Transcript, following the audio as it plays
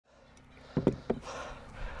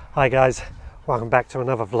Hi guys, welcome back to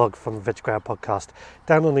another vlog from the Veg Grower Podcast.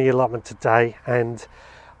 Down on the allotment today, and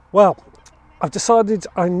well, I've decided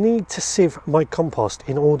I need to sieve my compost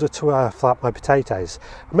in order to fill up my potatoes.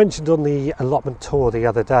 I mentioned on the allotment tour the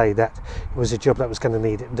other day that it was a job that was going to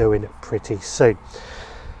need doing pretty soon.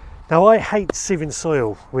 Now, I hate sieving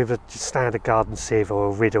soil with a standard garden sieve or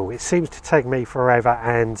a riddle. It seems to take me forever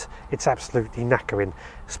and it's absolutely knackering,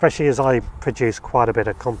 especially as I produce quite a bit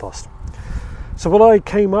of compost. So what I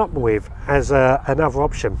came up with as another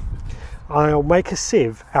option, I'll make a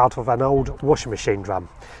sieve out of an old washing machine drum.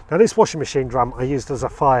 Now, this washing machine drum I used as a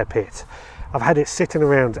fire pit. I've had it sitting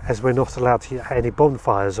around as we're not allowed to have any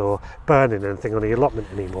bonfires or burning anything on the allotment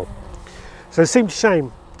anymore. So it seemed a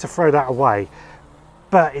shame to throw that away,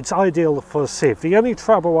 but it's ideal for a sieve. The only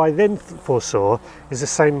trouble I then foresaw is the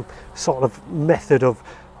same sort of method of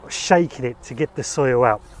shaking it to get the soil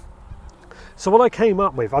out. So what I came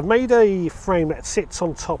up with, I've made a frame that sits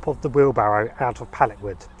on top of the wheelbarrow out of pallet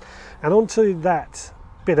wood, and onto that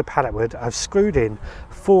bit of pallet wood I've screwed in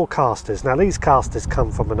 4 castors. Now, these castors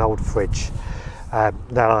come from an old fridge that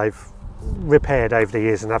I've repaired over the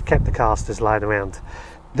years, and I've kept the castors lying around.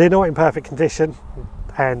 They're not in perfect condition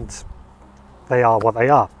and they are what they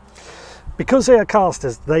are. Because they are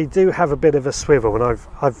casters, they do have a bit of a swivel, and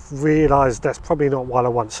I've realised that's probably not what I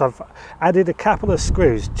want. So I've added a couple of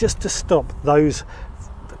screws just to stop those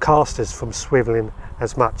casters from swivelling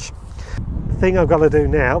as much. The thing I've got to do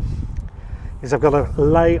now is I've got to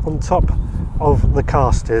lay on top of the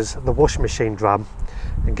casters the washing machine drum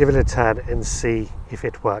and give it a turn and see if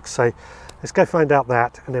it works. So let's go find out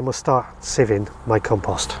that, and then we'll start sieving my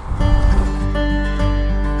compost.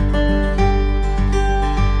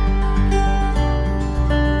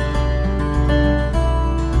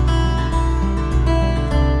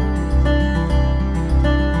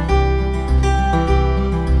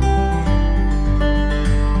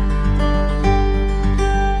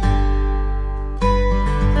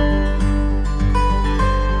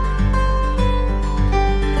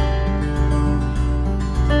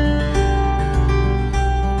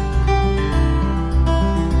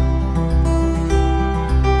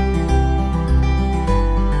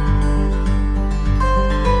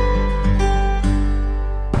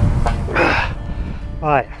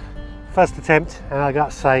 Right, first attempt, and I got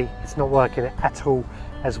to say it's not working at all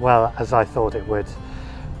as well as I thought it would.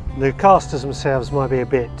 The casters themselves might be a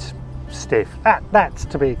bit stiff. That's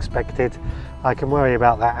to be expected. I can worry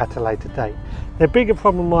about that at a later date. The bigger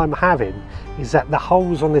problem I'm having is that the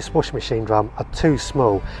holes on this washing machine drum are too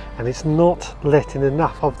small, and it's not letting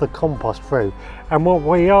enough of the compost through. And what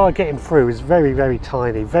we are getting through is very, very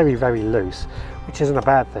tiny, very, very loose, which isn't a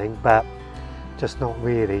bad thing, but just not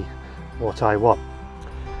really what I want.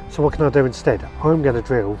 So what can I do instead? I'm going to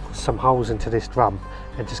drill some holes into this drum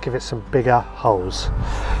and just give it some bigger holes.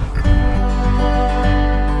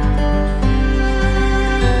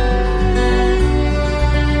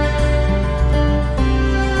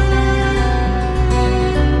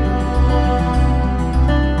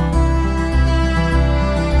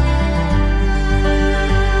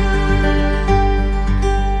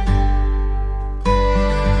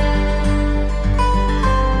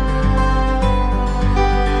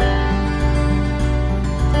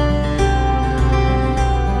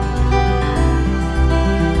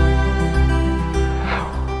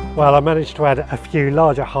 Well, I managed to add a few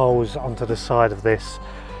larger holes onto the side of this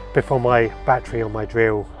before my battery on my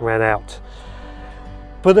drill ran out.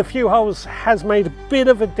 But a few holes has made a bit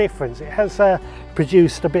of a difference. It has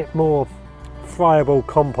produced a bit more friable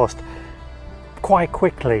compost quite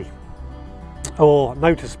quickly, or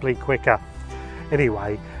noticeably quicker.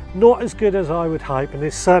 Anyway, not as good as I would hope, and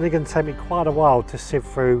it's certainly going to take me quite a while to sieve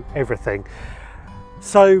through everything.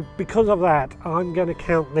 So because of that, I'm going to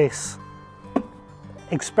count this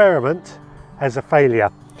experiment as a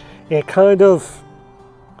failure. It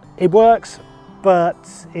works,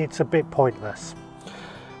 but it's a bit pointless.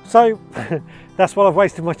 So that's what I've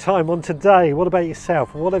wasted my time on today. What about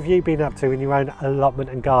yourself? What have you been up to in your own allotment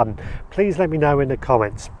and garden? Please let me know in the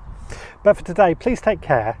comments. But for today, please take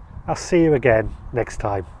care. I'll see you again next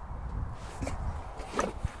time.